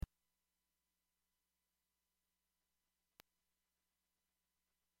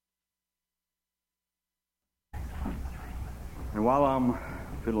And while I'm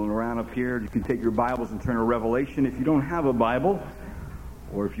fiddling around up here, you can take your Bibles and turn to Revelation. If you don't have a Bible,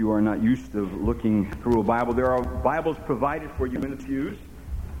 or if you are not used to looking through a Bible, there are Bibles provided for you in the pews.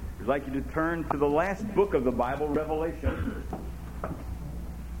 I'd like you to turn to the last book of the Bible, Revelation.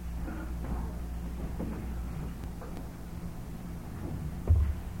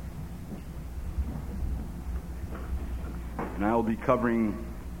 And I will be covering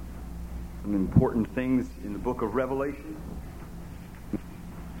some important things in the book of Revelation.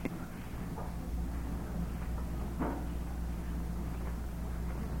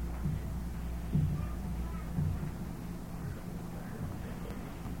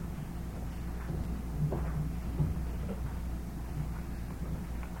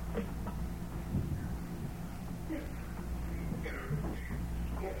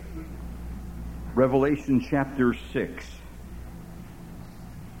 Revelation chapter 6.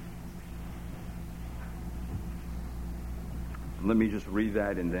 Let me just read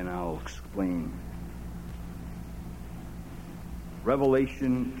that and then I'll explain.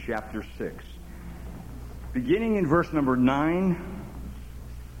 Revelation chapter 6. Beginning in verse number 9,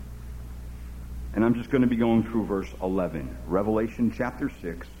 and I'm just going to be going through verse 11. Revelation chapter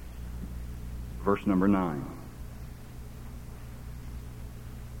 6, verse number 9.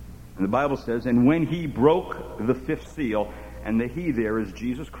 And the Bible says, "And when he broke the fifth seal," and the he there is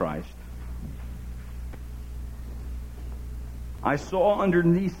Jesus Christ, "I saw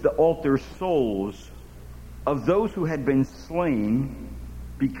underneath the altar souls of those who had been slain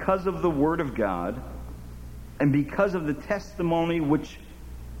because of the word of God and because of the testimony which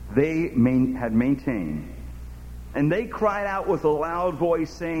they had maintained. And they cried out with a loud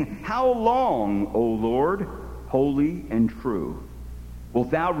voice, saying, 'How long, O Lord, holy and true, wilt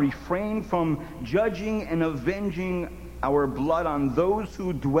thou refrain from judging and avenging our blood on those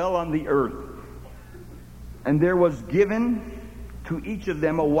who dwell on the earth?' And there was given to each of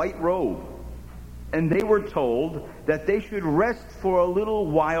them a white robe, and they were told that they should rest for a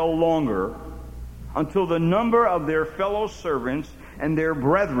little while longer until the number of their fellow servants and their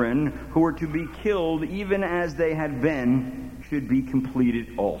brethren who were to be killed even as they had been should be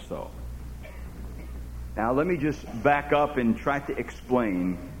completed also." Now let me just back up and try to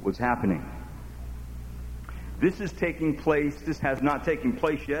explain what's happening. This is taking place, this has not taken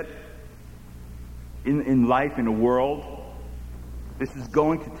place yet in life, in the world. This is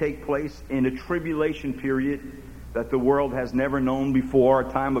going to take place in a tribulation period that the world has never known before, a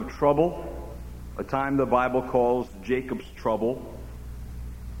time of trouble, a time the Bible calls Jacob's trouble.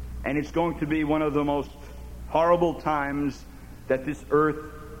 And it's going to be one of the most horrible times that this earth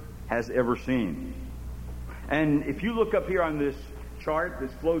has ever seen. And if you look up here on this chart,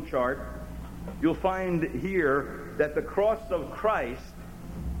 this flow chart, you'll find here that the cross of Christ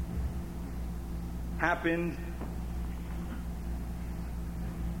happened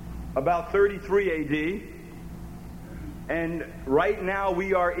about 33 AD. And right now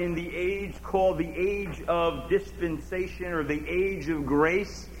we are in the age called the age of dispensation, or the age of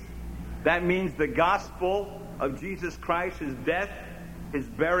grace. That means the gospel of Jesus Christ, his death, his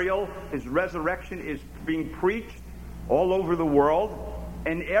burial, his resurrection is being preached all over the world.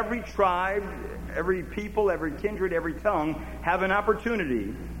 And every tribe, every people, every kindred, every tongue have an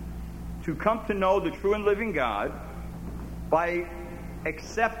opportunity to come to know the true and living God by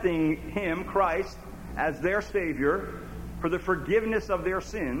accepting him, Christ, as their Savior for the forgiveness of their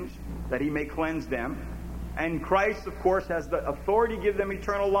sins, that he may cleanse them. And Christ, of course, has the authority to give them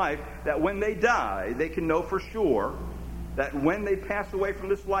eternal life, that when they die, they can know for sure that when they pass away from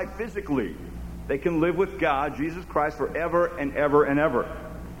this life physically, they can live with God, Jesus Christ, forever and ever and ever.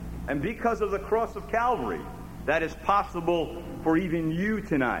 And because of the cross of Calvary, that is possible for even you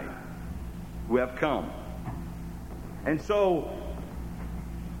tonight who have come. And so,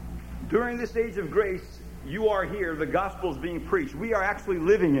 during this age of grace, you are here, the gospel is being preached. We are actually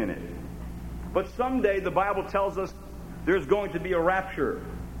living in it. But someday, the Bible tells us, there's going to be a rapture.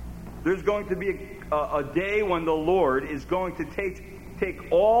 There's going to be a day when the Lord is going to take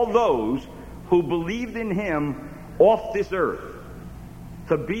all those who believed in him off this earth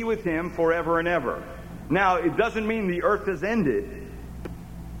to be with him forever and ever. Now, it doesn't mean the earth has ended.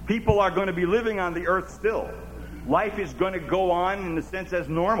 People are going to be living on the earth still. Life is going to go on in the sense as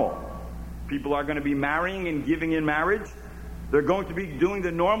normal. People are going to be marrying and giving in marriage. They're going to be doing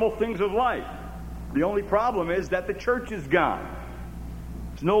the normal things of life. The only problem is that the church is gone.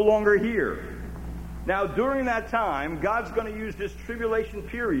 It's no longer here. Now, during that time, God's going to use this tribulation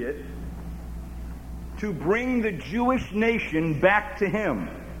period to bring the Jewish nation back to him.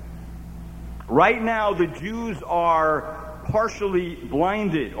 Right now, the Jews are partially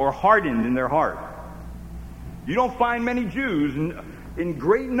blinded or hardened in their heart. You don't find many Jews in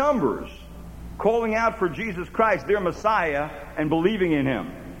great numbers calling out for Jesus Christ, their Messiah, and believing in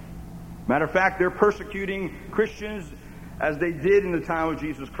him. Matter of fact, they're persecuting Christians as they did in the time of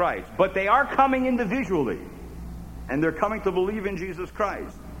Jesus Christ. But they are coming individually, and they're coming to believe in Jesus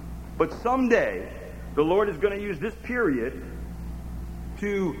Christ. But someday, the Lord is going to use this period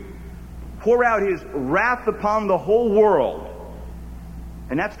to pour out his wrath upon the whole world.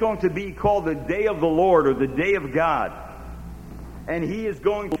 And that's going to be called the day of the Lord, or the day of God. And he is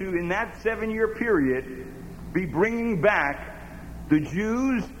going to, in that 7-year period, be bringing back the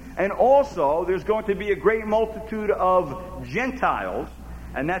Jews, and also there's going to be a great multitude of Gentiles,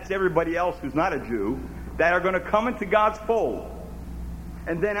 and that's everybody else who's not a Jew, that are going to come into God's fold.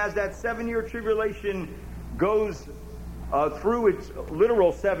 And then as that 7-year tribulation goes through its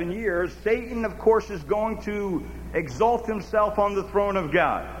literal 7 years, Satan, of course, is going to exalt himself on the throne of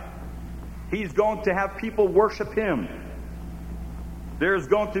God. He's going to have people worship him. There's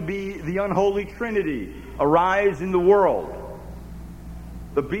going to be the unholy trinity arise in the world.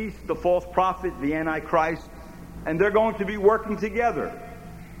 The beast, the false prophet, the Antichrist, and they're going to be working together.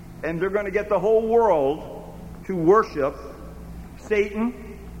 And they're going to get the whole world to worship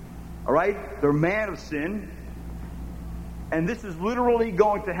Satan, all right, the man of sin. And this is literally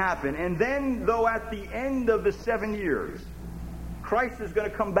going to happen. And then, though, at the end of the 7 years, Christ is going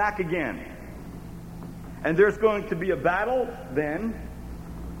to come back again. And there's going to be a battle then,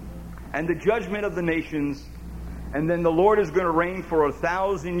 and the judgment of the nations. And then the Lord is going to reign for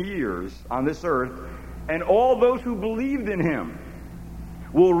 1,000 years on this earth. And all those who believed in him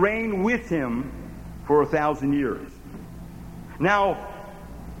will reign with him for 1,000 years. Now,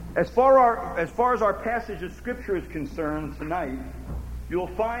 as far as our passage of Scripture is concerned tonight,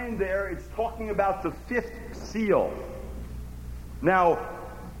 you'll find there it's talking about the 5th seal. Now,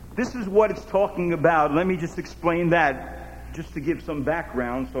 this is what it's talking about. Let me just explain that, just to give some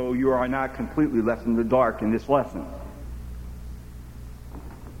background so you are not completely left in the dark in this lesson.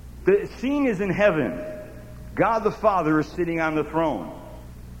 The scene is in heaven. God the Father is sitting on the throne.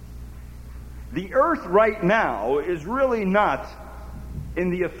 The earth right now is really not in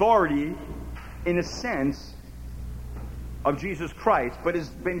the authority, in a sense, of Jesus Christ, but has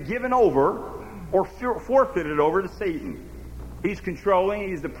been given over or forfeited over to Satan. He's controlling,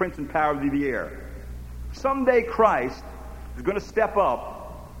 he's the prince and power of the air. Someday Christ is going to step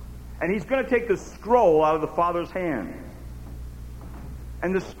up, and he's going to take the scroll out of the Father's hand.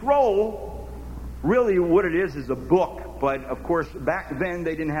 And the scroll, really what it is a book, but of course back then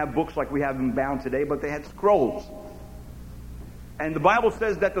they didn't have books like we have them bound today, but they had scrolls. And the Bible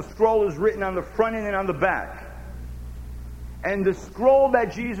says that the scroll is written on the front end and on the back. And the scroll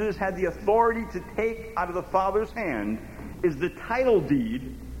that Jesus had the authority to take out of the Father's hand is the title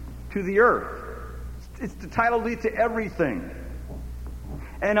deed to the earth. It's the title deed to everything.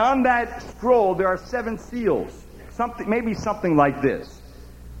 And on that scroll there are 7 seals. Maybe something like this.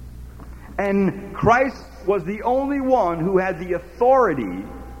 And Christ was the only one who had the authority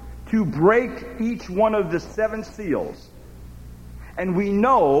to break each one of the 7 seals. And we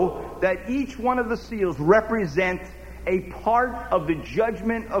know that each one of the seals represent a part of the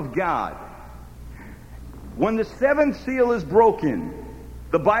judgment of God. When the 7th seal is broken,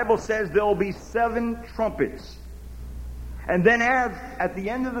 the Bible says there will be 7 trumpets. And then at the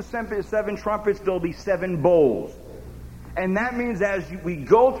end of the 7 trumpets, there will be 7 bowls. And that means as we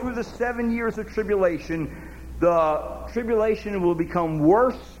go through the 7 years of tribulation, the tribulation will become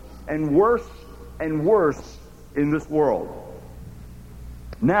worse and worse and worse in this world.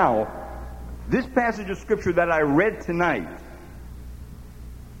 Now, this passage of Scripture that I read tonight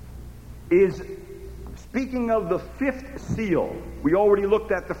is speaking of the 5th seal. We already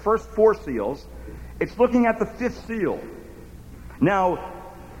looked at the first 4 seals. It's looking at the 5th seal. Now,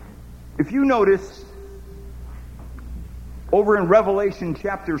 if you notice, over in Revelation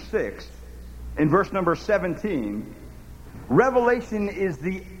chapter 6, in verse number 17, Revelation is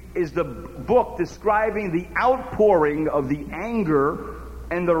the book describing the outpouring of the anger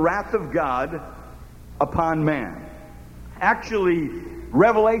and the wrath of God upon man. Actually,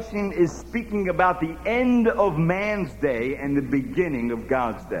 Revelation is speaking about the end of man's day and the beginning of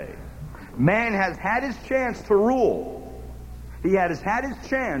God's day. Man has had his chance to rule. He has had his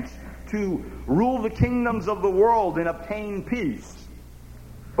chance to rule the kingdoms of the world and obtain peace.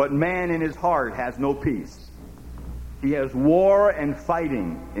 But man in his heart has no peace. He has war and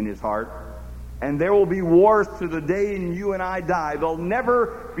fighting in his heart. And there will be wars to the day you and I die. There'll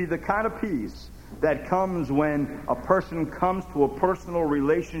never be the kind of peace that comes when a person comes to a personal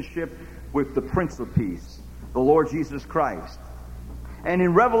relationship with the Prince of Peace, the Lord Jesus Christ. And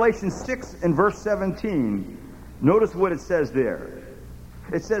in Revelation 6 and verse 17, Notice what it says there.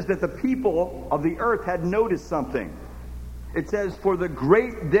 It says that the people of the earth had noticed something. It says, for the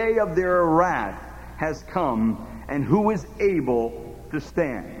great day of their wrath has come, and who is able to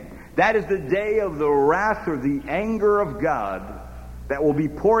stand? That is the day of the wrath or the anger of God that will be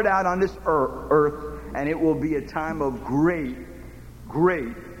poured out on this earth, and it will be a time of great,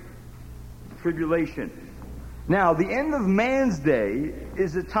 great tribulation. Now, the end of man's day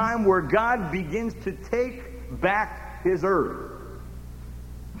is a time where God begins to take back his earth.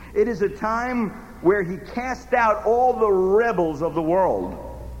 It is a time where he cast out all the rebels of the world.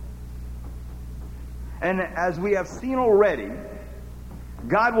 And as we have seen already,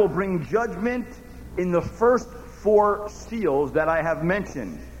 God will bring judgment in the first 4 seals that I have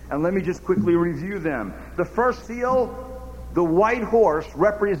mentioned. And let me just quickly review them. The first seal, the white horse,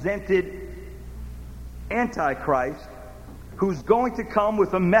 represented Antichrist, who's going to come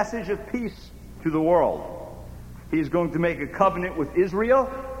with a message of peace to the world. He's going to make a covenant with Israel,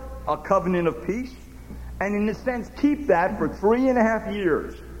 a covenant of peace, and in a sense keep that for 3.5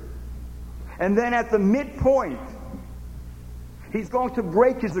 years. And then at the midpoint, he's going to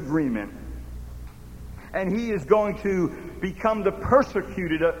break his agreement, and he is going to become the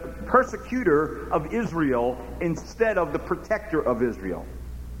persecutor of Israel instead of the protector of Israel.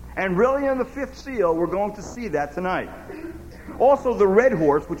 And really in the 5th seal, we're going to see that tonight. Also, the red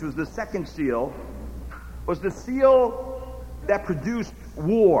horse, which was the 2nd seal, was the seal that produced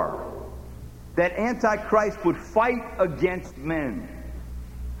war, that Antichrist would fight against men,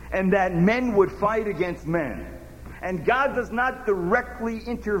 and that men would fight against men. And God does not directly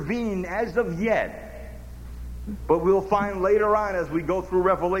intervene as of yet, but we'll find later on as we go through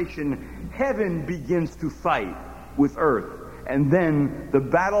Revelation, heaven begins to fight with earth, and then the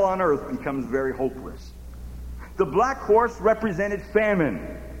battle on earth becomes very hopeless. The black horse represented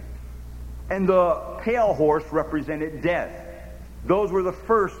famine, and the pale horse represented death. Those were the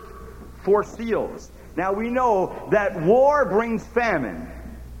first 4 seals. Now we know that war brings famine,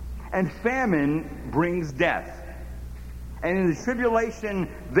 and famine brings death. And in the tribulation,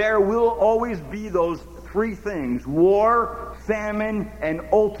 there will always be those 3 things: war, famine, and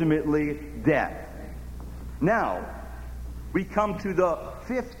ultimately death. Now, we come to the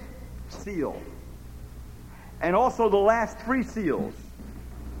 5th seal, and also the last 3 seals.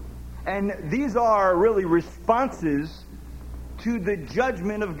 And these are really responses to the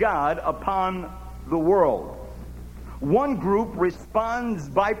judgment of God upon the world. One group responds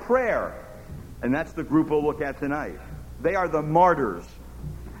by prayer, and that's the group we'll look at tonight. They are the martyrs.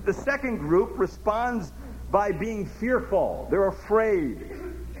 The second group responds by being fearful. They're afraid.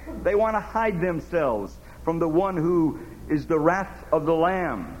 They want to hide themselves from the one who is the wrath of the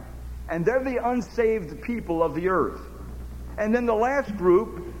Lamb. And they're the unsaved people of the earth. And then the last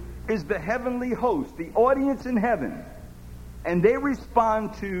group is the heavenly host, the audience in heaven. And they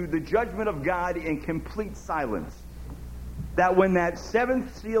respond to the judgment of God in complete silence. That when that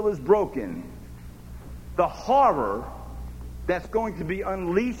 7th seal is broken, the horror that's going to be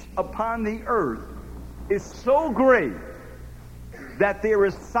unleashed upon the earth is so great that there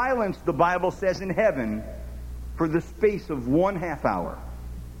is silence, the Bible says, in heaven for the space of 1/2 hour.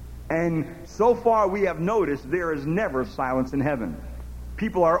 And so far we have noticed there is never silence in heaven.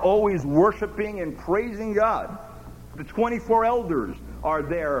 People are always worshiping and praising God. The 24 elders are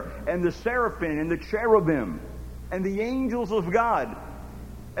there, and the seraphim and the cherubim and the angels of God.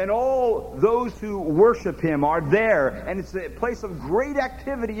 And all those who worship him are there, and it's a place of great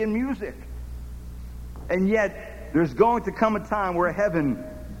activity and music. And yet, there's going to come a time where heaven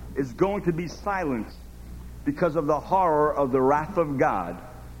is going to be silenced because of the horror of the wrath of God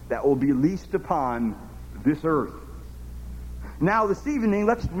that will be leased upon this earth. Now, this evening,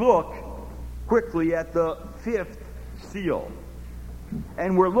 let's look quickly at the 5th seal.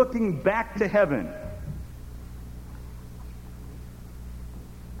 And we're looking back to heaven.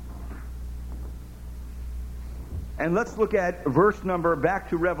 And let's look at back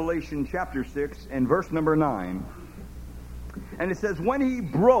to Revelation chapter 6 and verse number 9. And it says, when he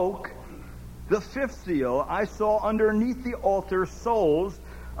broke the 5th seal, I saw underneath the altar souls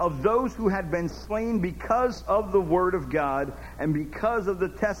of those who had been slain because of the word of God and because of the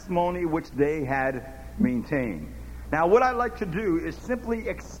testimony which they had maintained. Now, what I'd like to do is simply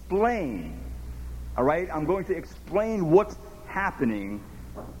explain, all right? I'm going to explain what's happening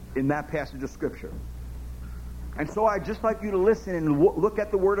in that passage of Scripture. And so I'd just like you to listen and look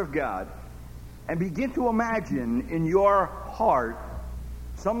at the Word of God and begin to imagine in your heart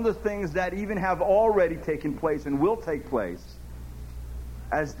some of the things that even have already taken place and will take place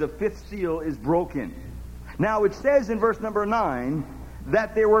as the 5th seal is broken. Now, it says in verse number 9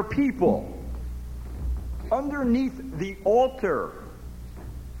 that there were people. underneath the altar.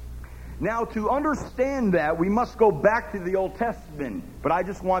 Now, to understand that, we must go back to the Old Testament, but I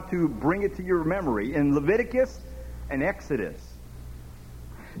just want to bring it to your memory in Leviticus and Exodus.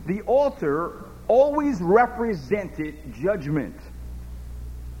 The altar always represented judgment.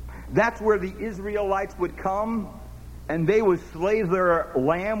 That's where the Israelites would come, and they would slay their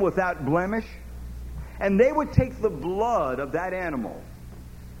lamb without blemish, and they would take the blood of that animal,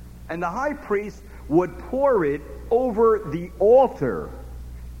 and the high priest would pour it over the altar.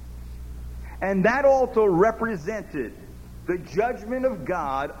 And that altar represented the judgment of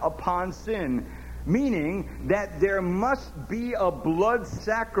God upon sin, meaning that there must be a blood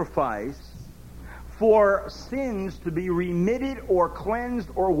sacrifice for sins to be remitted or cleansed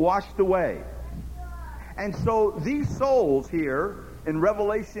or washed away. And so these souls here in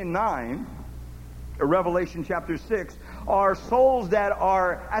Revelation 9, or Revelation chapter 6, are souls that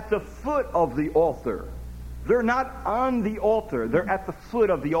are at the foot of the altar. They're not on the altar, they're at the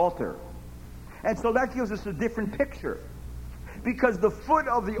foot of the altar. And so that gives us a different picture. Because the foot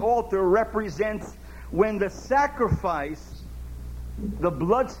of the altar represents when the sacrifice, the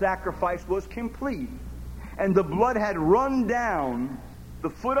blood sacrifice, was complete, and the blood had run down the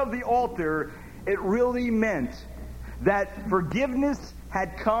foot of the altar. It really meant that forgiveness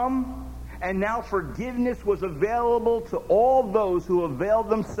had come, and now forgiveness was available to all those who availed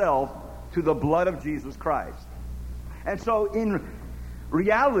themselves to the blood of Jesus Christ. And so in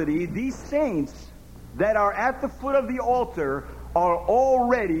reality, these saints that are at the foot of the altar are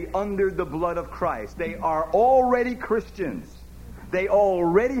already under the blood of Christ. They are already Christians. They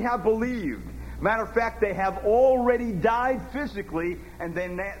already have believed. Matter of fact, they have already died physically, and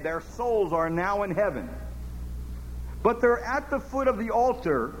then their souls are now in heaven. But they're at the foot of the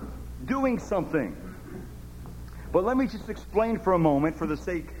altar doing something. But let me just explain for a moment, for the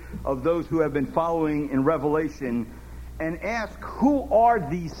sake of those who have been following in Revelation, and ask, who are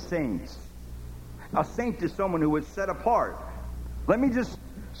these saints? A saint is someone who is set apart. Let me just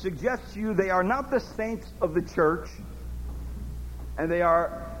suggest to you, they are not the saints of the church, and they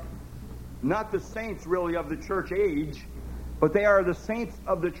are not the saints really of the church age, but they are the saints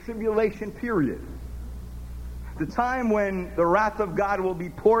of the tribulation period. The time when the wrath of God will be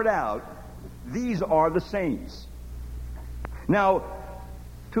poured out, these are the saints. Now,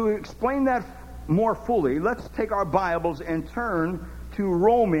 to explain that more fully, let's take our Bibles and turn to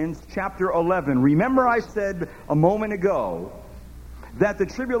Romans chapter 11. Remember, I said a moment ago that the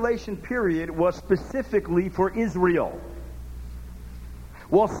tribulation period was specifically for Israel.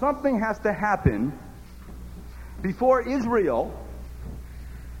 Well, something has to happen before Israel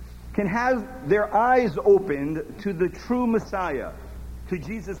can have their eyes opened to the true Messiah, to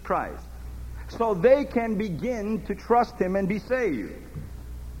Jesus Christ, so they can begin to trust Him and be saved.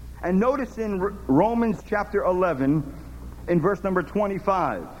 And notice in Romans chapter 11, in verse number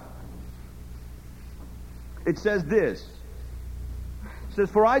 25, it says this. It says,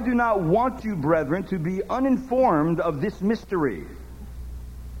 "For I do not want you, brethren, to be uninformed of this mystery,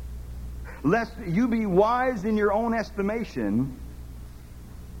 lest you be wise in your own estimation,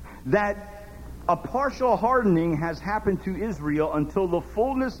 that a partial hardening has happened to Israel until the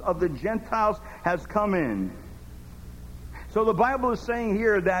fullness of the Gentiles has come in." So the Bible is saying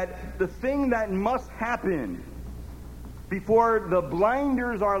here that the thing that must happen before the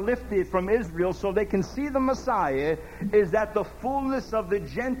blinders are lifted from Israel so they can see the Messiah is that the fullness of the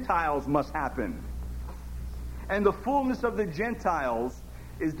Gentiles must happen. And the fullness of the Gentiles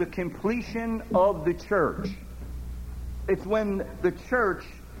is the completion of the church. It's when the church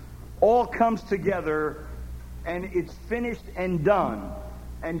all comes together and it's finished and done,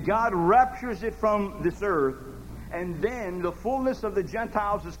 and God raptures it from this earth, and then the fullness of the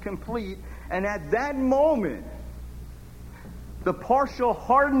Gentiles is complete, and at that moment the partial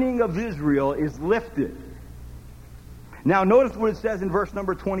hardening of Israel is lifted. Now notice what it says in verse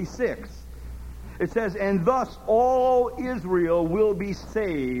number 26. It says, "And thus all Israel will be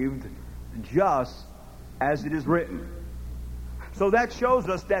saved, just as it is written." So that shows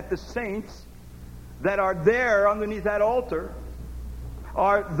us that the saints that are there underneath that altar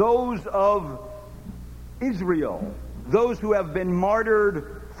are those of Israel, those who have been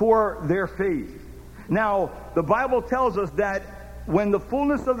martyred for their faith. Now, the Bible tells us that when the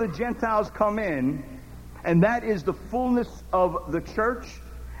fullness of the Gentiles come in, and that is the fullness of the church,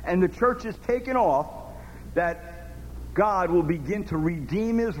 and the church is taken off, that God will begin to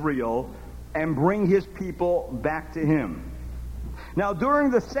redeem Israel and bring His people back to Him. Now,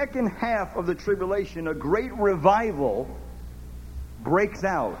 during the second half of the tribulation, a great revival breaks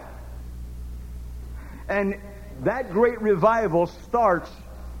out. And that great revival starts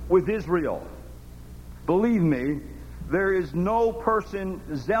with Israel. Believe me, there is no person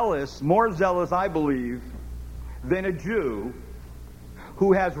more zealous, I believe, than a Jew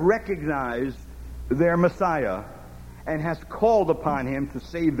who has recognized their Messiah and has called upon him to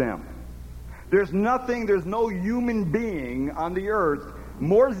save them. There's no human being on the earth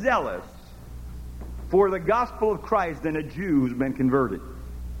more zealous for the gospel of Christ than a Jew who's been converted.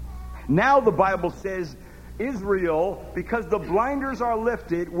 Now the Bible says Israel, because the blinders are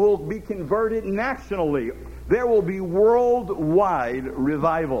lifted, will be converted nationally. There will be worldwide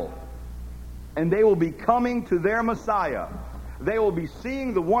revival. And they will be coming to their Messiah. They will be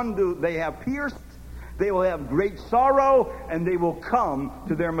seeing the one they have pierced. They will have great sorrow, and they will come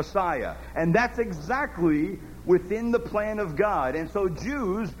to their Messiah. And that's exactly within the plan of God. And so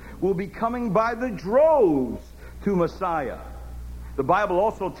Jews will be coming by the droves to Messiah. The Bible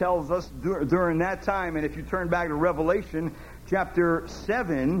also tells us during that time, and if you turn back to Revelation chapter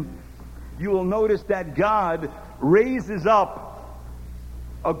 7, you will notice that God raises up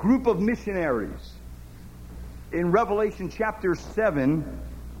a group of missionaries. In Revelation chapter 7,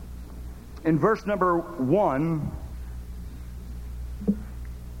 in verse number 1,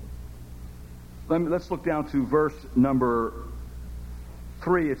 let's look down to verse number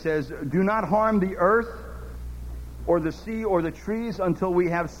 3. It says, "Do not harm the earth or the sea or the trees until we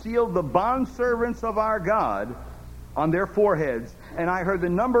have sealed the bondservants of our God on their foreheads. And I heard the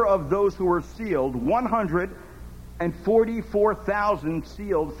number of those who were sealed, 144,000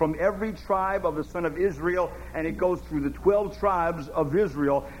 sealed from every tribe of the son of Israel." And it goes through the 12 tribes of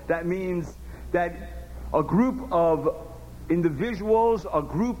Israel. That means that a group of individuals, a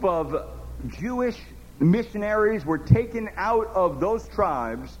group of Jewish missionaries were taken out of those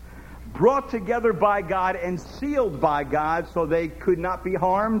tribes, brought together by God and sealed by God so they could not be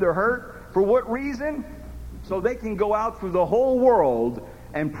harmed or hurt. For what reason? So they can go out through the whole world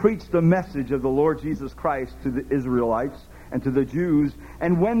and preach the message of the Lord Jesus Christ to the Israelites and to the Jews.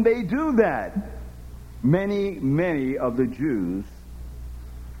 And when they do that, many of the Jews,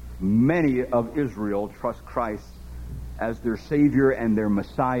 many of Israel trust Christ as their Savior and their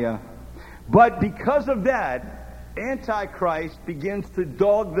Messiah. But because of that, Antichrist begins to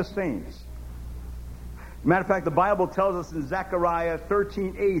dog the saints. Matter of fact, the Bible tells us in Zechariah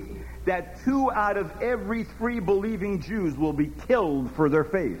 13:8 that 2 out of every 3 believing Jews will be killed for their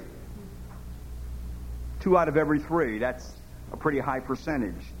faith. 2 out of every 3. That's a pretty high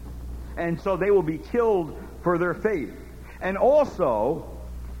percentage. And so they will be killed for their faith. And also,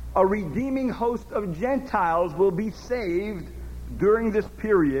 a redeeming host of Gentiles will be saved during this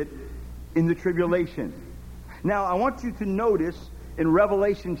period in the tribulation. Now, I want you to notice in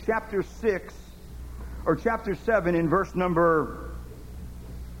Revelation chapter 6, or chapter 7, in verse number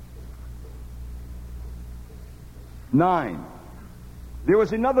 9, there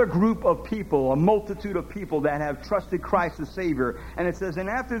was another group of people, a multitude of people that have trusted Christ as Savior. And it says, "And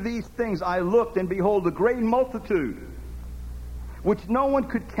after these things I looked, and behold, a great multitude, which no one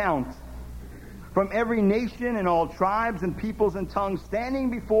could count, from every nation and all tribes and peoples and tongues, standing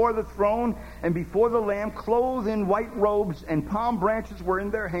before the throne and before the Lamb, clothed in white robes, and palm branches were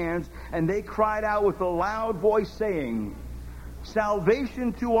in their hands. And they cried out with a loud voice, saying,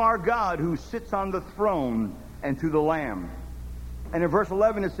 'Salvation to our God who sits on the throne and to the Lamb.'" And in verse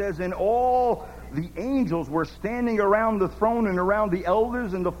 11 it says, "And all the angels were standing around the throne and around the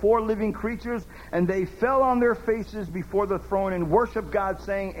elders and the 4 living creatures, and they fell on their faces before the throne and worshiped God,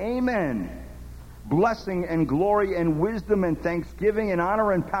 saying, 'Amen. Blessing and glory and wisdom and thanksgiving and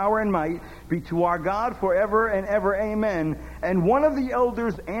honor and power and might be to our God forever and ever. Amen.' And one of the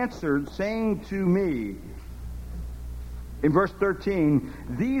elders answered, saying to me," in verse 13,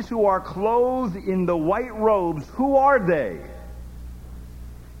 "These who are clothed in the white robes, who are they?"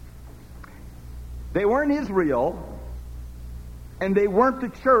 They weren't Israel, and they weren't the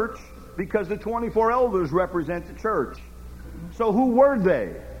church, because the 24 elders represent the church. So who were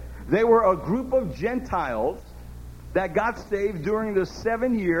they? They were a group of Gentiles that got saved during the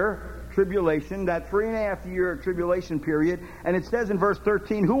 7-year tribulation, that 3.5-year tribulation period. And it says in verse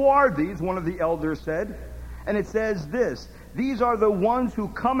 13, "Who are these?" one of the elders said. And it says this, "These are the ones who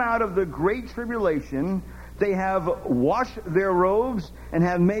come out of the great tribulation. They have washed their robes and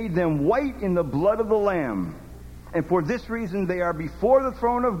have made them white in the blood of the Lamb. And for this reason they are before the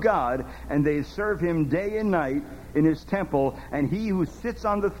throne of God, and they serve him day and night in his temple, and he who sits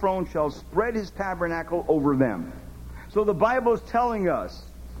on the throne shall spread his tabernacle over them." So the Bible is telling us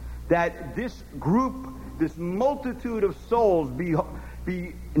that this group, this multitude of souls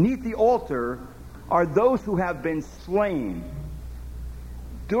beneath the altar, are those who have been slain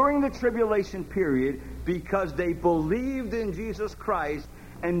during the tribulation period because they believed in Jesus Christ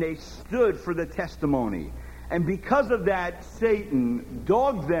and they stood for the testimony. And because of that, Satan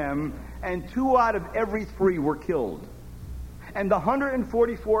dogged them, and 2 out of every 3 were killed. And the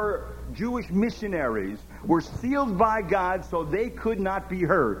 144 Jewish missionaries were sealed by God so they could not be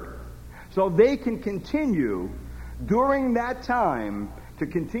hurt. So they can continue during that time to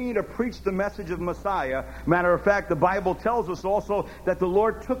continue to preach the message of Messiah. Matter of fact, the Bible tells us also that the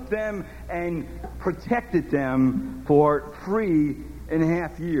Lord took them and protected them for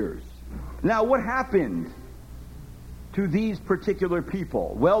 3.5 years. Now, what happened to these particular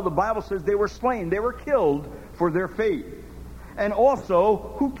people? Well, the Bible says they were slain. They were killed for their faith. And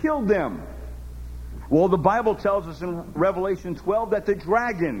also, who killed them? Well, the Bible tells us in Revelation 12 that the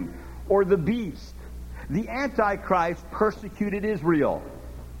dragon, or the beast, the Antichrist, persecuted Israel.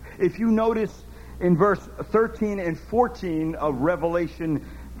 If you notice in verse 13 and 14 of Revelation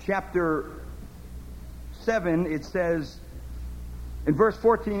chapter 7, it says, in verse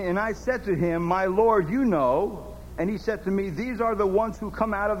 14, "And I said to him, My Lord, you know. And he said to me, These are the ones who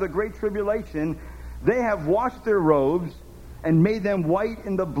come out of the great tribulation. They have washed their robes and made them white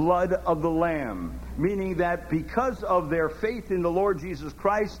in the blood of the Lamb." Meaning that because of their faith in the Lord Jesus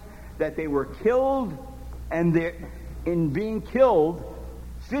Christ, that they were killed, and in being killed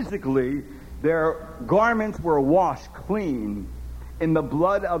physically, their garments were washed clean in the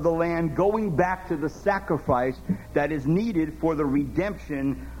blood of the Lamb, going back to the sacrifice that is needed for the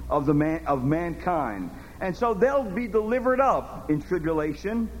redemption of mankind. And so they'll be delivered up in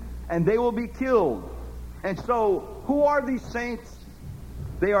tribulation, and they will be killed. And so, who are these saints?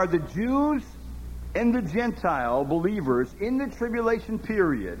 They are the Jews and the Gentile believers in the tribulation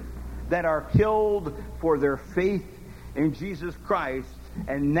period that are killed for their faith in Jesus Christ,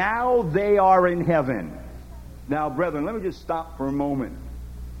 and now they are in heaven. Now, brethren, let me just stop for a moment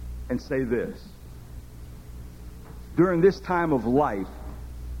and say this. During this time of life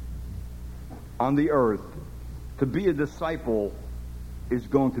on the earth, to be a disciple is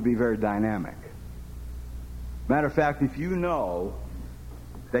going to be very dynamic. Matter of fact, if you know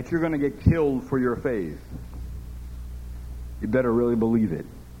that you're going to get killed for your faith, you better really believe it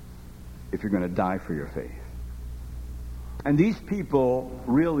if you're going to die for your faith. And these people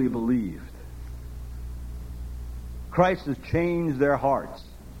really believed. Christ has changed their hearts.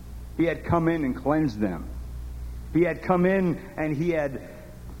 He had come in and cleansed them. He had come in and he had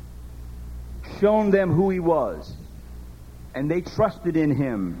shown them who he was. And they trusted in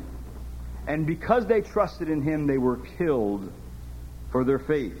him. And because they trusted in him, they were killed for their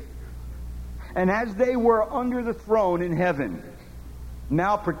faith. And as they were under the throne in heaven,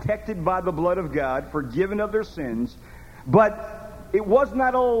 now protected by the blood of God, forgiven of their sins, but it was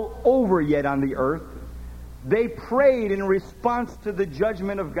not all over yet on the earth. They prayed in response to the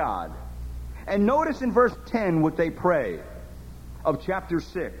judgment of God. And notice in verse 10 what they pray of chapter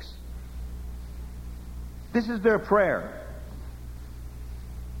 6. This is their prayer.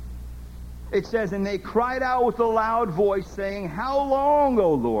 It says, "And they cried out with a loud voice, saying, How long,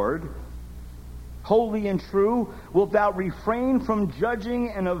 O Lord, holy and true, wilt thou refrain from judging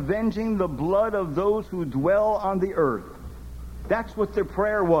and avenging the blood of those who dwell on the earth?" That's what their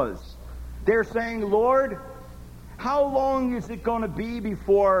prayer was. They're saying, Lord, how long is it going to be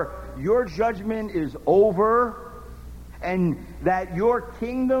before your judgment is over and that your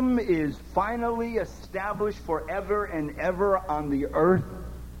kingdom is finally established forever and ever on the earth?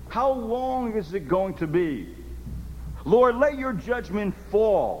 How long is it going to be? Lord, let your judgment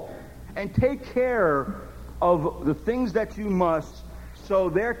fall and take care of the things that you must, so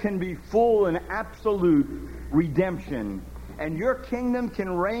there can be full and absolute redemption, and your kingdom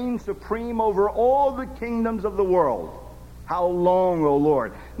can reign supreme over all the kingdoms of the world. How long, O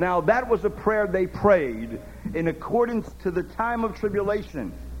Lord? Now, that was a prayer they prayed in accordance to the time of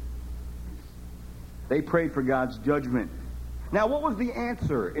tribulation. They prayed for God's judgment. Now, what was the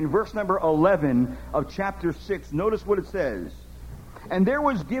answer? In verse number 11 of chapter 6, notice what it says. "And there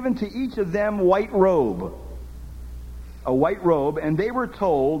was given to each of them a white robe, and they were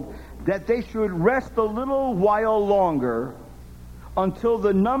told that they should rest a little while longer until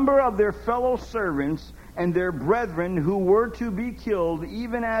the number of their fellow servants and their brethren who were to be killed,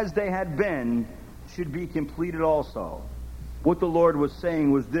 even as they had been, should be completed also." What the Lord was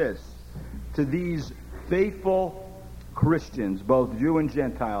saying was this: to these faithful Christians, both Jew and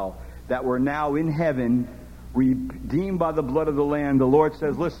Gentile, that were now in heaven, redeemed by the blood of the Lamb, the Lord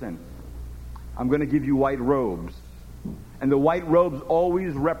says, listen, I'm going to give you white robes. And the white robes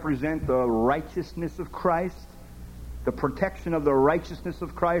always represent the righteousness of Christ, the protection of the righteousness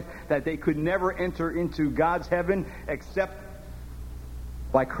of Christ, that they could never enter into God's heaven except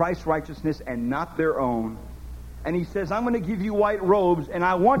by Christ's righteousness and not their own. And he says, I'm going to give you white robes, and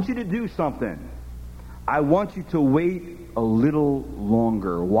I want you to do something. I want you to wait a little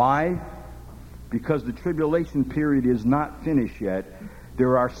longer. Why? Because the tribulation period is not finished yet.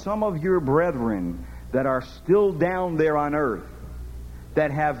 There are some of your brethren that are still down there on earth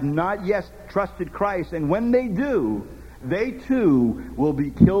that have not yet trusted Christ. And when they do, they too will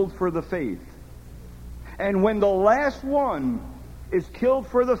be killed for the faith. And when the last one is killed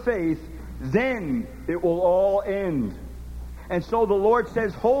for the faith, then it will all end. And so the Lord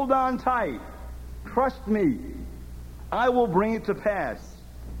says, hold on tight. Trust me. I will bring it to pass.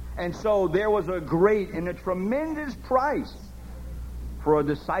 And so there was a great and a tremendous price for a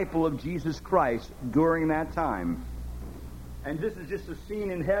disciple of Jesus Christ during that time. And this is just a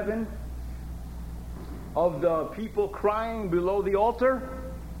scene in heaven of the people crying below the altar,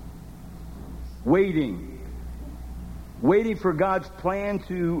 waiting for God's plan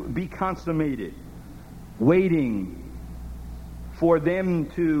to be consummated, waiting for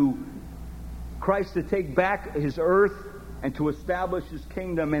Christ to take back his earth and to establish his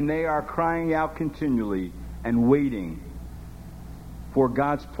kingdom, and they are crying out continually and waiting for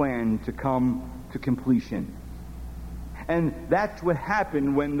God's plan to come to completion. And that's what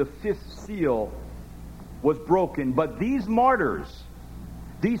happened when the fifth seal was broken. But these martyrs,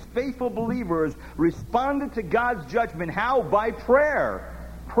 these faithful believers, responded to God's judgment. How? By prayer.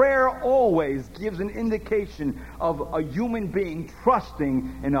 Prayer always gives an indication of a human being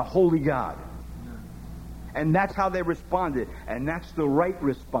trusting in a holy God. And that's how they responded. And that's the right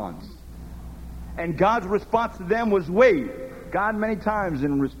response. And God's response to them was wait. God many times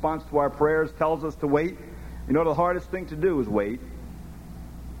in response to our prayers tells us to wait. You know, the hardest thing to do is wait.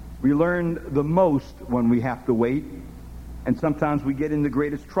 We learn the most when we have to wait. And sometimes we get in the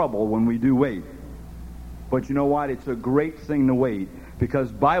greatest trouble when we do wait. But you know what? It's a great thing to wait, because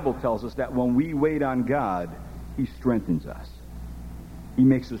the Bible tells us that when we wait on God, he strengthens us. He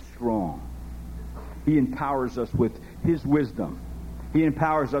makes us strong. He empowers us with his wisdom. He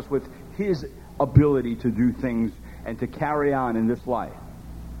empowers us with his ability to do things and to carry on in this life.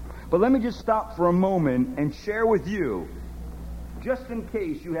 But let me just stop for a moment and share with you, just in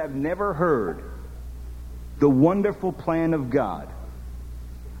case you have never heard the wonderful plan of God,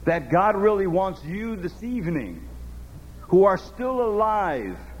 that God really wants you this evening, who are still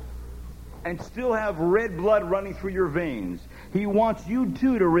alive and still have red blood running through your veins. He wants you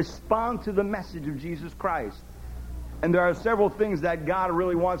too to respond to the message of Jesus Christ. And there are several things that God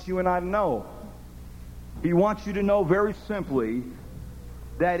really wants you and I to know. He wants you to know very simply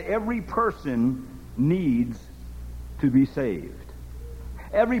that every person needs to be saved.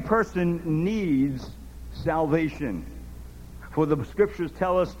 Every person needs salvation. For the scriptures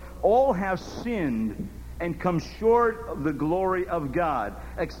tell us all have sinned and come short of the glory of God.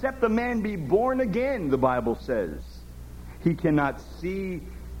 Except a man be born again, the Bible says, he cannot see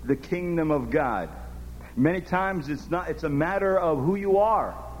the kingdom of God. Many times it's a matter of who you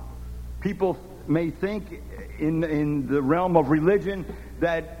are. People may think in the realm of religion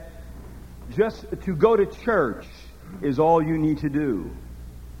that just to go to church is all you need to do.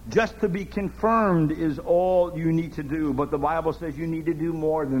 Just to be confirmed is all you need to do. But the Bible says you need to do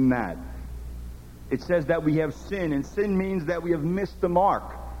more than that. It says that we have sin, and sin means that we have missed the mark.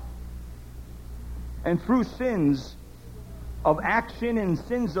 And through sins of action and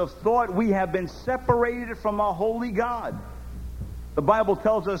sins of thought, we have been separated from a holy God. The Bible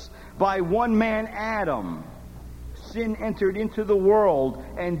tells us by one man, Adam, sin entered into the world,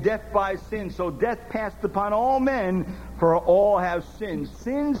 and death by sin. So death passed upon all men, for all have sinned.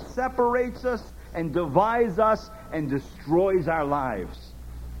 Sin separates us and divides us and destroys our lives.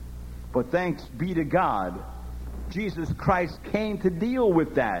 But thanks be to God, Jesus Christ came to deal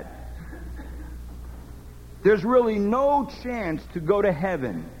with that. There's really no chance to go to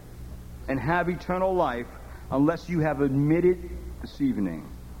heaven and have eternal life unless you have admitted this evening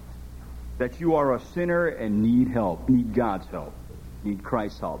that you are a sinner and need help, need God's help, need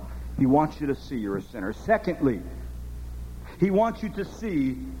Christ's help. He wants you to see you're a sinner. Secondly, he wants you to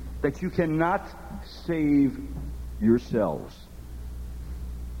see that you cannot save yourselves.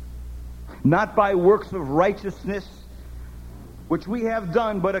 Not by works of righteousness, which we have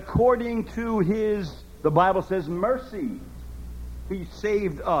done, but according to his, the Bible says, mercy, he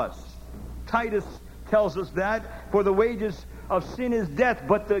saved us. Titus tells us that, for the wages of sin is death,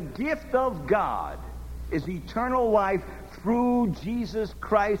 but the gift of God is eternal life through Jesus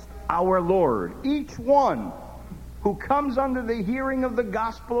Christ our Lord. Each one who comes under the hearing of the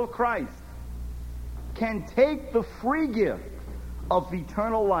gospel of Christ can take the free gift of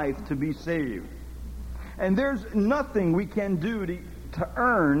eternal life to be saved. And there's nothing we can do to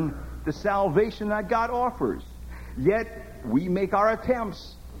earn the salvation that God offers. Yet we make our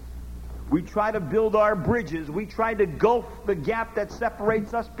attempts. We try to build our bridges. We try to gulf the gap that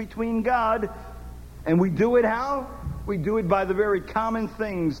separates us between God. And we do it how? We do it by the very common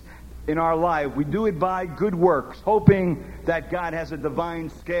things in our life. We do it by good works, hoping that God has a divine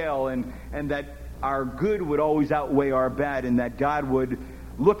scale and that our good would always outweigh our bad, and that God would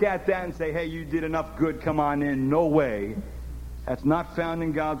look at that and say, hey, you did enough good, come on in. No way. That's not found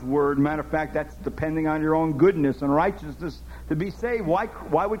in God's Word. Matter of fact, that's depending on your own goodness and righteousness to be saved.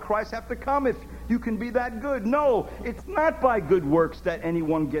 Why would Christ have to come if you can be that good? No, it's not by good works that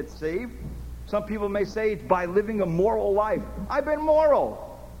anyone gets saved. Some people may say it's by living a moral life. I've been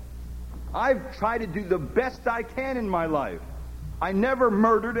moral. I've tried to do the best I can in my life. I never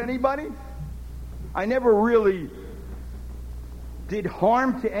murdered anybody. I never really did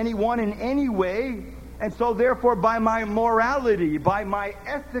harm to anyone in any way. And so therefore, by my morality, by my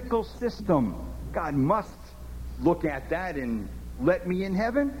ethical system, God must look at that and let me in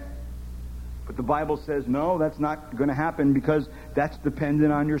heaven. But the Bible says, no, that's not going to happen, because that's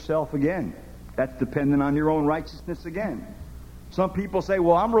dependent on yourself again. That's dependent on your own righteousness again. Some people say,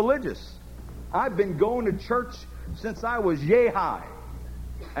 well, I'm religious. I've been going to church since I was yay high.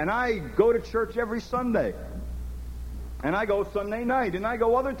 And I go to church every Sunday. And I go Sunday night, and I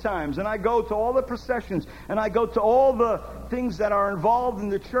go other times, and I go to all the processions, and I go to all the things that are involved in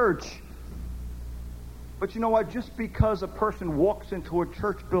the church. But you know what? Just because a person walks into a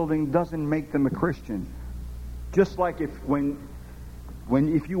church building doesn't make them a Christian. Just like if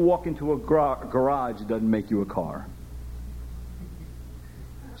you walk into a garage, it doesn't make you a car.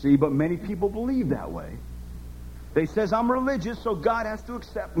 See, but many people believe that way. They says, I'm religious, so God has to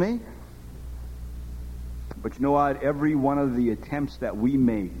accept me. But you know what? Every one of the attempts that we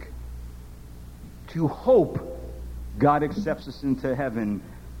make to hope God accepts us into heaven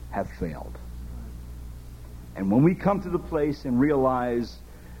have failed. And when we come to the place and realize,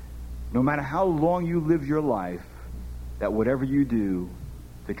 no matter how long you live your life, that whatever you do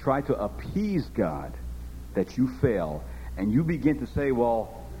to try to appease God, that you fail, and you begin to say,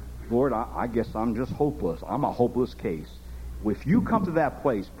 well, Lord, I guess I'm just hopeless. I'm a hopeless case. If you come to that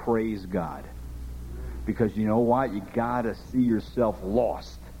place, praise God. Because you know what? You got to see yourself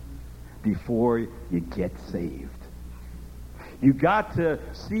lost before you get saved. You got to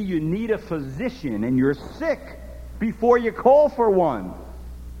see you need a physician and you're sick before you call for one.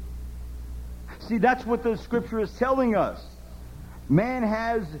 See, that's what the Scripture is telling us. Man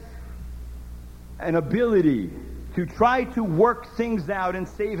has an ability to try to work things out and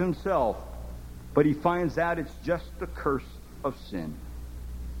save himself, but he finds out it's just the curse of sin.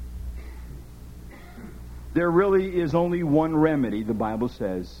 There really is only one remedy, the Bible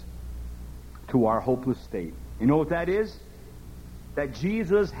says, to our hopeless state. You know what that is? That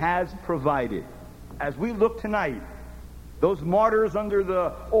Jesus has provided. As we look tonight, those martyrs under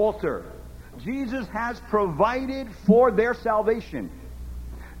the altar, Jesus has provided for their salvation.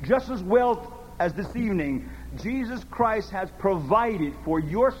 Just as well as this evening, Jesus Christ has provided for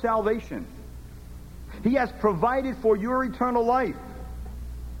your salvation. He has provided for your eternal life.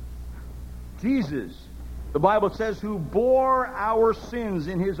 Jesus, the Bible says, who bore our sins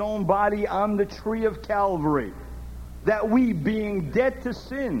in his own body on the tree of Calvary, that we, being dead to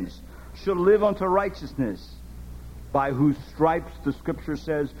sins, should live unto righteousness, by whose stripes, the Scripture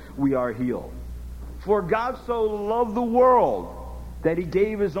says, we are healed. For God so loved the world that he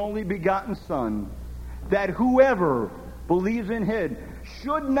gave his only begotten Son, that whoever believes in him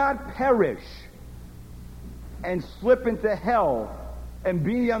should not perish and slip into hell and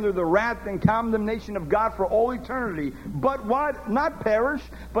be under the wrath and condemnation of God for all eternity, but what? Not perish,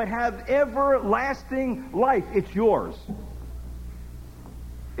 but have everlasting life. It's yours.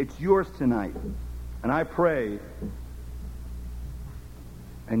 It's yours tonight. And I pray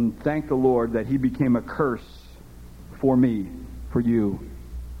and thank the Lord that he became a curse for me, for you.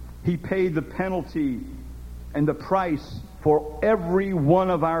 He paid the penalty and the price for every one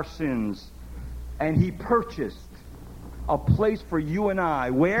of our sins. And he purchased a place for you and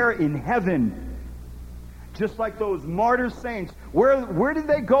I, where? In heaven. Just like those martyr saints. Where did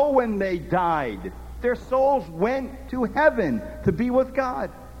they go when they died? Their souls went to heaven to be with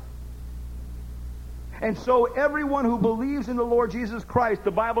God. And so everyone who believes in the Lord Jesus Christ,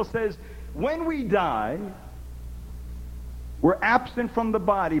 the Bible says, when we die, we're absent from the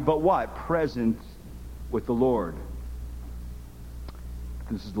body, but what? Present with the Lord.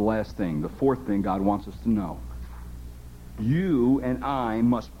 This is the last thing, the fourth thing God wants us to know. You and I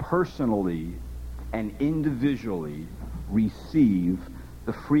must personally and individually receive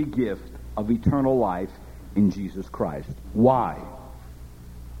the free gift of eternal life in Jesus Christ. Why?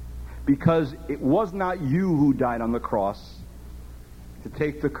 Because it was not you who died on the cross to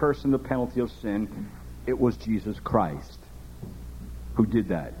take the curse and the penalty of sin. It was Jesus Christ who did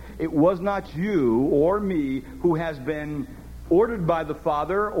that. It was not you or me who has been ordered by the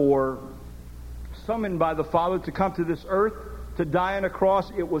Father or summoned by the Father to come to this earth to die on a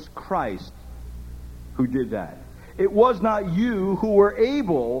cross. It was Christ who did that. It was not you who were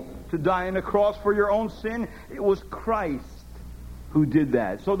able to die on a cross for your own sin. It was Christ who did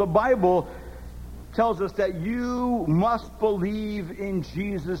that. So the Bible tells us that you must believe in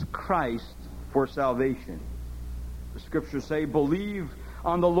Jesus Christ for salvation. The scriptures say, believe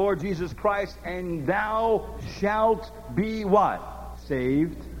on the Lord Jesus Christ, and thou shalt be what?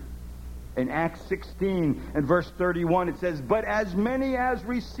 Saved. In Acts 16 and verse 31, it says, but as many as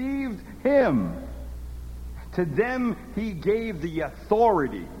received him, to them he gave the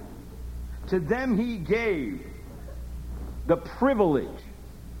authority. To them he gave the privilege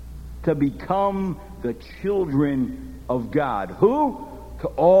to become the children of God. Who? To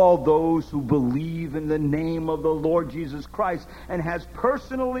all those who believe in the name of the Lord Jesus Christ and has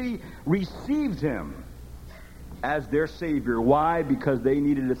personally received him as their Savior. Why? Because they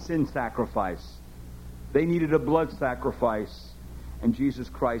needed a sin sacrifice. They needed a blood sacrifice, and Jesus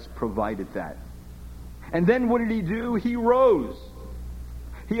Christ provided that. And then what did he do? He rose.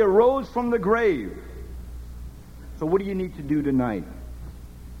 He arose from the grave. So what do you need to do tonight?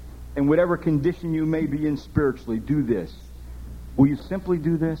 In whatever condition you may be in spiritually, do this. Will you simply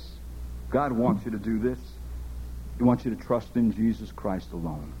do this? God wants you to do this. He wants you to trust in Jesus Christ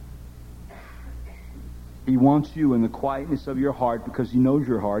alone. He wants you in the quietness of your heart, because he knows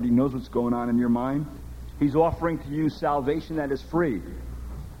your heart. He knows what's going on in your mind. He's offering to you salvation that is free.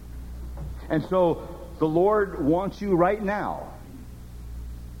 And so the Lord wants you right now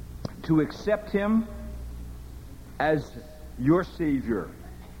to accept him as your Savior.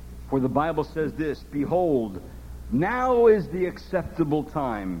 For the Bible says this, behold, now is the acceptable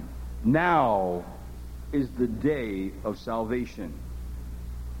time. Now is the day of salvation.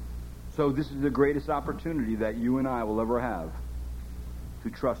 So this is the greatest opportunity that you and I will ever have to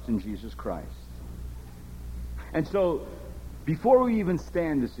trust in Jesus Christ. And so, before we even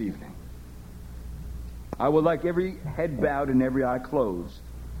stand this evening, I would like every head bowed and every eye closed.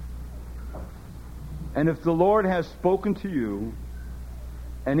 And if the Lord has spoken to you,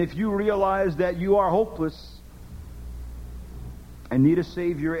 and if you realize that you are hopeless and need a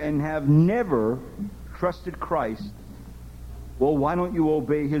Savior and have never trusted Christ, well, why don't you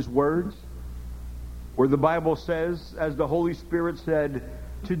obey his words? Where the Bible says, as the Holy Spirit said,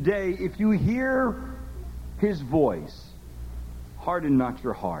 today, if you hear his voice, harden not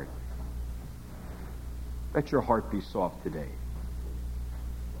your heart. Let your heart be soft today.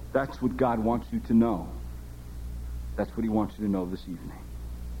 That's what God wants you to know. That's what he wants you to know this evening.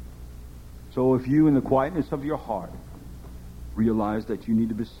 So if you, in the quietness of your heart, realize that you need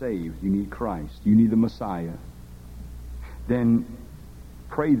to be saved, you need Christ, you need the Messiah, then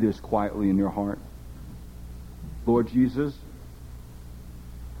pray this quietly in your heart. Lord Jesus,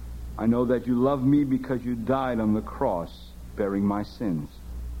 I know that you love me because you died on the cross bearing my sins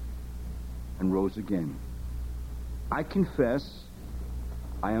and rose again. I confess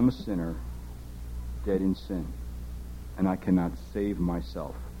I am a sinner, dead in sin, and I cannot save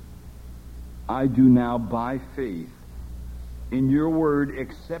myself. I do now, by faith, in your word,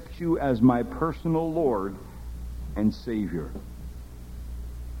 accept you as my personal Lord and Savior.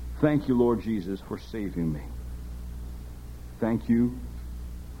 Thank you, Lord Jesus, for saving me. Thank you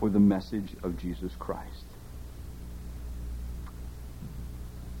for the message of Jesus Christ.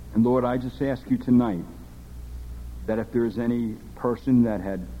 And Lord, I just ask you tonight that if there is any person that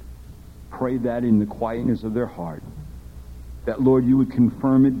had prayed that in the quietness of their heart, that, Lord, you would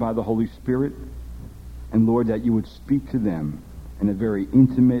confirm it by the Holy Spirit, and, Lord, that you would speak to them in a very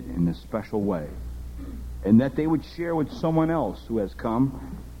intimate and a special way, and that they would share with someone else who has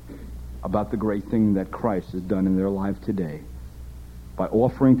come about the great thing that Christ has done in their life today by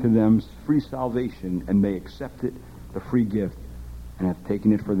offering to them free salvation, and they accept it, the free gift, and have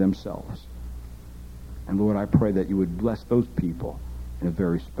taken it for themselves. And Lord, I pray that you would bless those people in a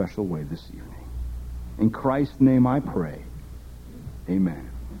very special way this evening. In Christ's name I pray. Amen.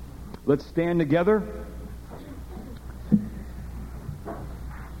 Let's stand together.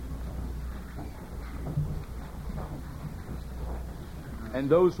 And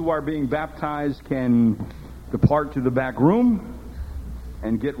those who are being baptized can depart to the back room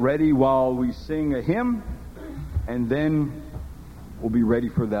and get ready while we sing a hymn, and then we'll be ready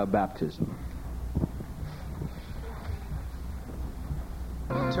for the baptism.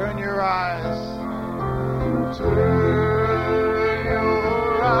 Turn your eyes. Turn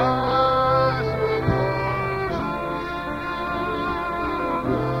your eyes.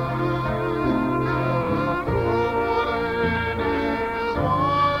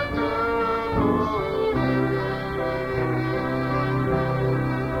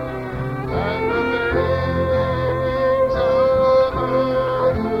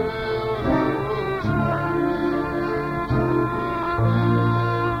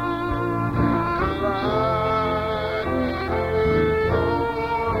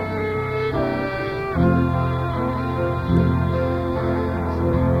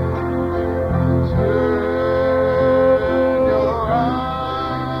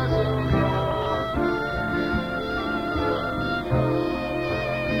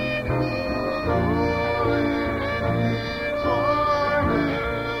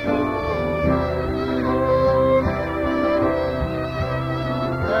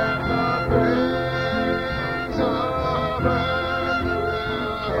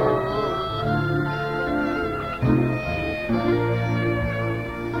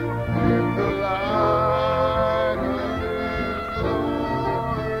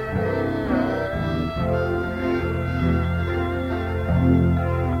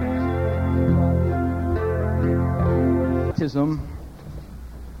 baptism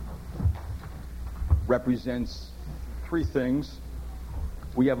represents three things.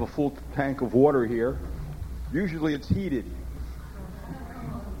 We have a full tank of water here. Usually it's heated.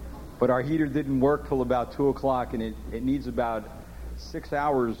 But our heater didn't work till about 2 o'clock, and it needs about 6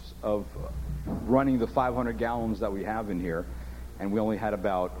 hours of running the 500 gallons that we have in here, and we only had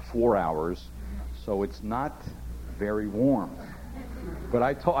about 4 hours, so it's not very warm. But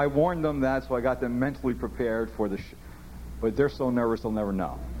I warned them that, so I got them mentally prepared for but they're so nervous they'll never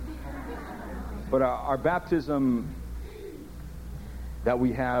know. But our baptism that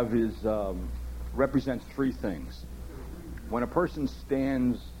we have represents three things. When a person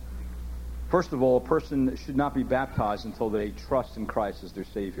stands, first of all, a person should not be baptized until they trust in Christ as their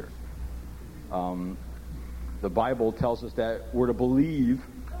Savior. The Bible tells us that we're to believe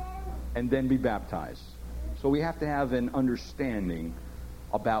and then be baptized. So we have to have an understanding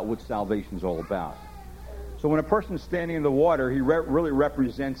about what salvation is all about. So when a person's standing in the water, he really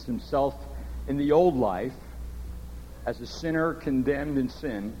represents himself in the old life as a sinner condemned in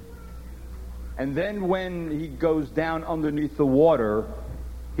sin. And then when he goes down underneath the water,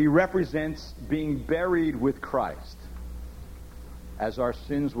 he represents being buried with Christ. As our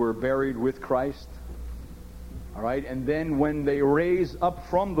sins were buried with Christ. All right? And then when they raise up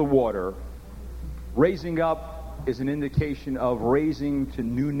from the water, raising up is an indication of raising to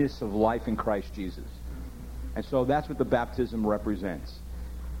newness of life in Christ Jesus. And so that's what the baptism represents.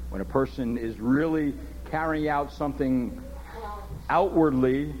 When a person is really carrying out something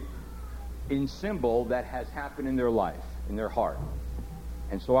outwardly in symbol that has happened in their life, in their heart.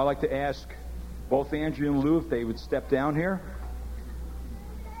 And so I like to ask both Andrea and Lou if they would step down here.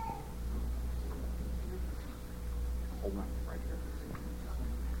 Hold on, right here.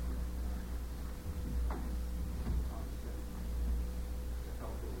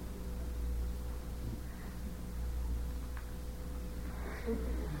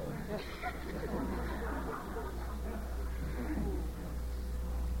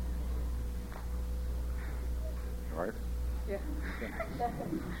 All right? Yeah.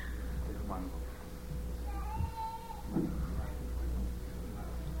 Come on.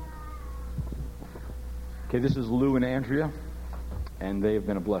 Okay, this is Lou and Andrea, and they have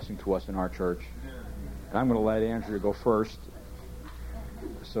been a blessing to us in our church. And I'm going to let Andrea go first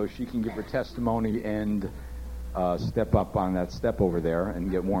so she can give her testimony and step up on that step over there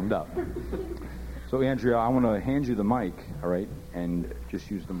and get warmed up. So, Andrea, I want to hand you the mic, all right, and just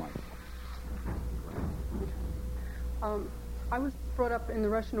use the mic. I was brought up in the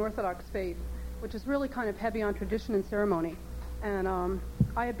Russian Orthodox faith, which is really kind of heavy on tradition and ceremony. And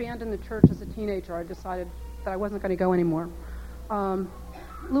I abandoned the church as a teenager. I decided that I wasn't going to go anymore.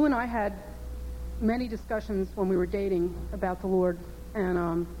 Lou and I had many discussions when we were dating about the Lord.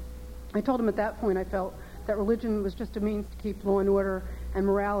 And I told him at that point I felt that religion was just a means to keep law and order and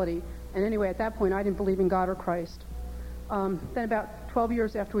morality. And anyway, at that point, I didn't believe in God or Christ. Then about 12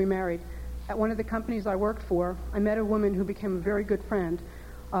 years after we married, at one of the companies I worked for, I met a woman who became a very good friend.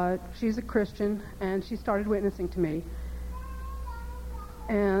 She's a Christian, and she started witnessing to me.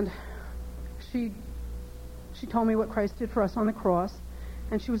 And she told me what Christ did for us on the cross,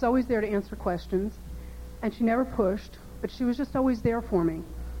 and she was always there to answer questions, and she never pushed, but she was just always there for me.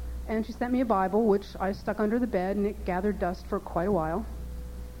 And she sent me a Bible, which I stuck under the bed, and it gathered dust for quite a while.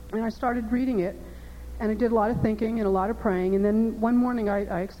 And I started reading it, and I did a lot of thinking and a lot of praying, and then one morning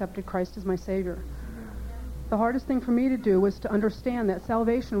I accepted Christ as my Savior. The hardest thing for me to do was to understand that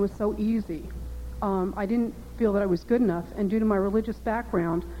salvation was so easy. I didn't feel that I was good enough, and due to my religious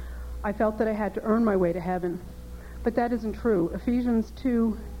background, I felt that I had to earn my way to heaven. But that isn't true. Ephesians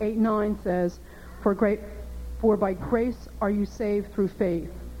 2:8-9 says, For by grace are you saved through faith,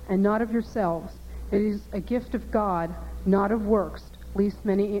 and not of yourselves. It is a gift of God, not of works, lest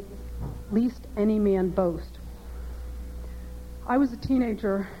any man boast. I was a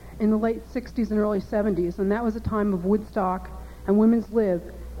teenager in the late 60s and early 70s, and that was a time of Woodstock and women's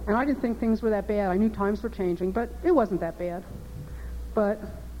lib. And I didn't think things were that bad. I knew times were changing, but it wasn't that bad. But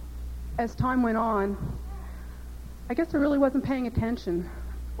as time went on, I guess I really wasn't paying attention,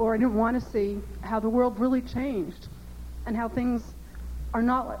 or I didn't want to see how the world really changed and how things are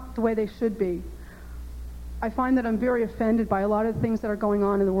not the way they should be. I find that I'm very offended by a lot of the things that are going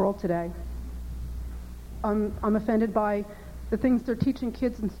on in the world today. I'm offended by the things they're teaching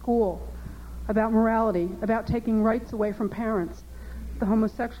kids in school about morality, about taking rights away from parents, the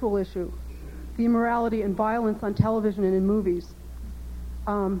homosexual issue, the immorality and violence on television and in movies,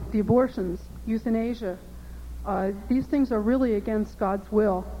 the abortions, euthanasia. These things are really against God's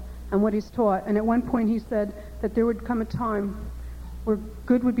will and what He's taught. And at one point He said that there would come a time where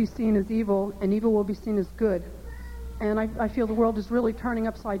good would be seen as evil and evil will be seen as good. And I feel the world is really turning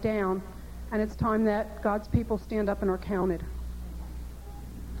upside down, and it's time that God's people stand up and are counted.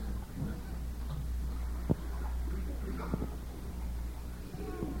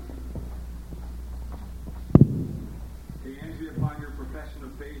 Upon your profession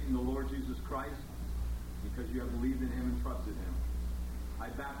of faith in the Lord Jesus Christ, because you have believed in him and trusted him, I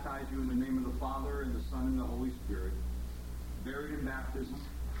baptize you in the name of the Father, and the Son, and the Holy Spirit, buried in baptism,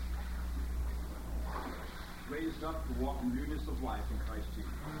 raised up to walk in newness of life in Christ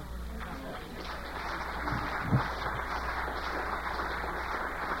Jesus.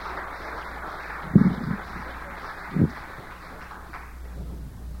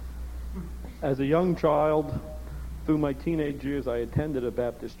 As a young child, through my teenage years, I attended a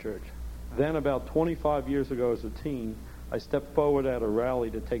Baptist church. Then, about 25 years ago as a teen, I stepped forward at a rally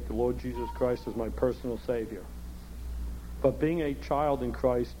to take the Lord Jesus Christ as my personal Savior. But being a child in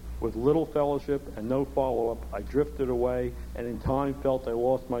Christ with little fellowship and no follow-up, I drifted away and in time felt I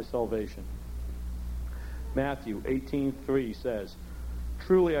lost my salvation. Matthew 18:3 says,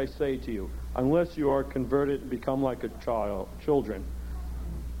 "Truly I say to you, unless you are converted and become like children,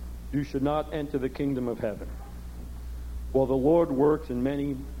 you should not enter the kingdom of heaven." Well, the Lord works in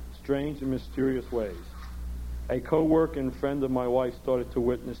many strange and mysterious ways. A co-worker and friend of my wife started to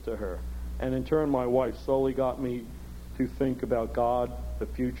witness to her, and in turn my wife slowly got me to think about God, the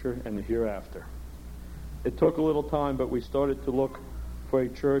future, and the hereafter. It took a little time, but we started to look for a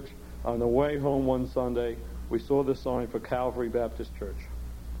church. On the way home one Sunday, we saw the sign for Calvary Baptist Church.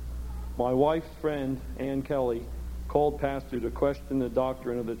 My wife's friend, Ann Kelly, called Pastor to question the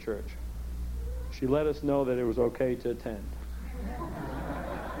doctrine of the church. She let us know that it was okay to attend.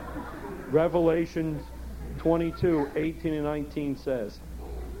 Revelation 22:18 and 19 says,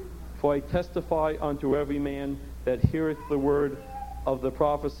 "For I testify unto every man that heareth the word of the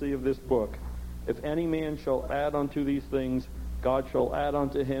prophecy of this book. If any man shall add unto these things, God shall add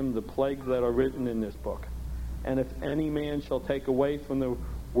unto him the plagues that are written in this book. And if any man shall take away from the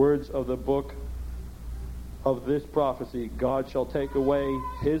words of the book of this prophecy, God shall take away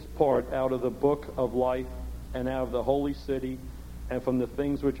his part out of the book of life and out of the holy city and from the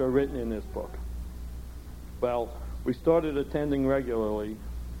things which are written in this book." Well, we started attending regularly,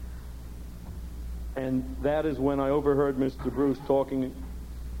 and that is when I overheard Mr. Bruce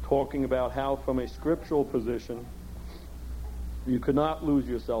talking about how from a scriptural position you could not lose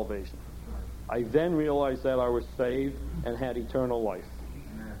your salvation. I then realized that I was saved and had eternal life.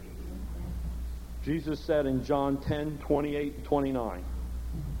 Jesus said in John 10:28 and 29,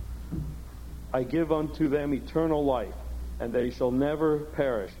 "I give unto them eternal life, and they shall never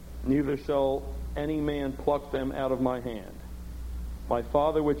perish, neither shall any man pluck them out of my hand. My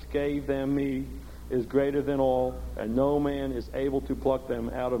Father which gave them me is greater than all, and no man is able to pluck them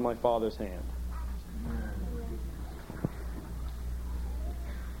out of my Father's hand."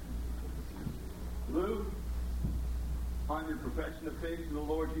 Lou, on your profession of faith in the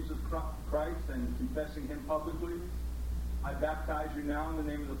Lord Jesus Christ and confessing him publicly, I baptize you now in the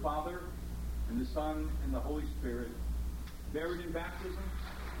name of the Father, and the Son, and the Holy Spirit, buried in baptism,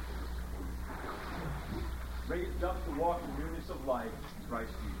 raised up to walk in newness of life,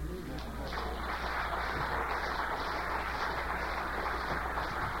 Christ Jesus.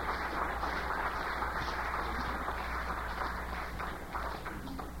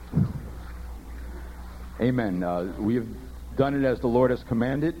 Amen. We have done it as the Lord has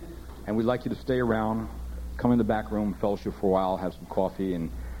commanded, and we'd like you to stay around, come in the back room, fellowship for a while, have some coffee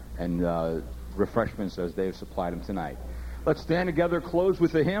and refreshments as they have supplied them tonight. Let's stand together, close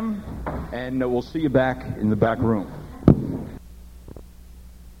with a hymn, and we'll see you back in the back room.